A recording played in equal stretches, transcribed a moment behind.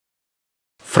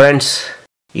Friends,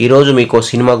 ఈరోజు మీకు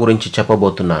cinema గురించి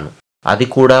చెప్పబోతున్నాను. అది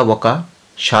కూడా ఒక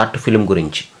షార్ట్ ఫిల్మ్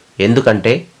గురించి.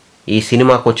 ఎందుకంటే ఈ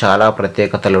సినిమాకు చాలా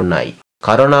ప్రత్యేకతలున్నాయి.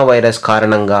 కరోనా వైరస్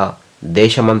కారణంగా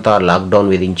దేశమంతా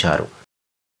లాక్డౌన్ విధించారు.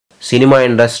 సినిమా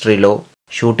ఇండస్ట్రీలో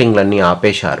షూటింగ్లన్నీ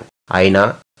ఆపేశారు. అయినా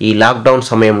ఈ లాక్డౌన్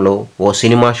సమయంలో ఓ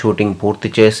సినిమా షూటింగ్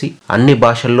పూర్తి చేసి అన్ని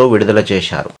భాషల్లో విడుదల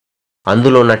చేశారు.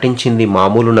 అందులో నటించింది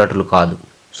మామూలు నటులు కాదు,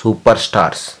 సూపర్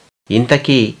స్టార్స్.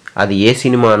 ఇంతకీ అది ఏ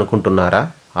సినిమా అనుకుంటున్నారా?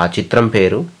 ఆ చిత్రం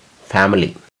పేరు ఫ్యామిలీ.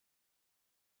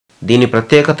 దీని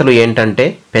ప్రత్యేకతలు ఏంటంటే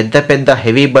పెద్ద పెద్ద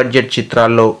హెవీ బడ్జెట్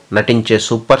చిత్రాల్లో నటించే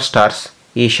సూపర్ స్టార్స్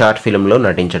ఈ షార్ట్ ఫిల్మ్లో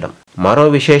నటించడం. మరో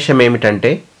విశేషం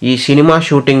ఏమిటంటే ఈ సినిమా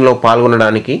షూటింగ్లో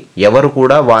పాల్గొనడానికి ఎవరు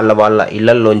కూడా వాళ్ళ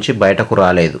ఇళ్లల్లోంచి బయటకు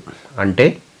రాలేదు. అంటే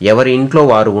ఎవరి ఇంట్లో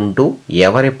వారు ఉంటూ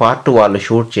ఎవరి పార్ట్ వాళ్ళు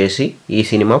షూట్ చేసి ఈ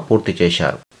సినిమా పూర్తి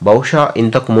చేశారు. బహుశా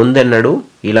ఇంతకు ముందెన్నడూ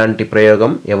ఇలాంటి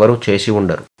ప్రయోగం ఎవరూ చేసి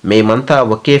ఉండరు. మేమంతా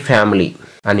ఒకే ఫ్యామిలీ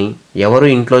అని ఎవరు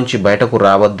ఇంట్లోంచి బయటకు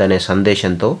రావద్దనే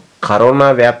సందేశంతో కరోనా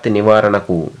వ్యాప్తి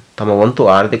నివారణకు తమ వంతు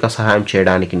ఆర్థిక సహాయం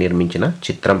చేయడానికి నిర్మించిన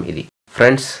చిత్రం ఇది.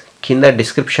 ఫ్రెండ్స్, కింద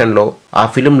డిస్క్రిప్షన్లో ఆ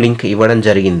ఫిల్మ్ లింక్ ఇవ్వడం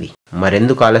జరిగింది.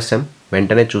 మరెందుకు ఆలస్యం,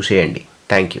 వెంటనే చూసేయండి.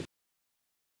 Thank you.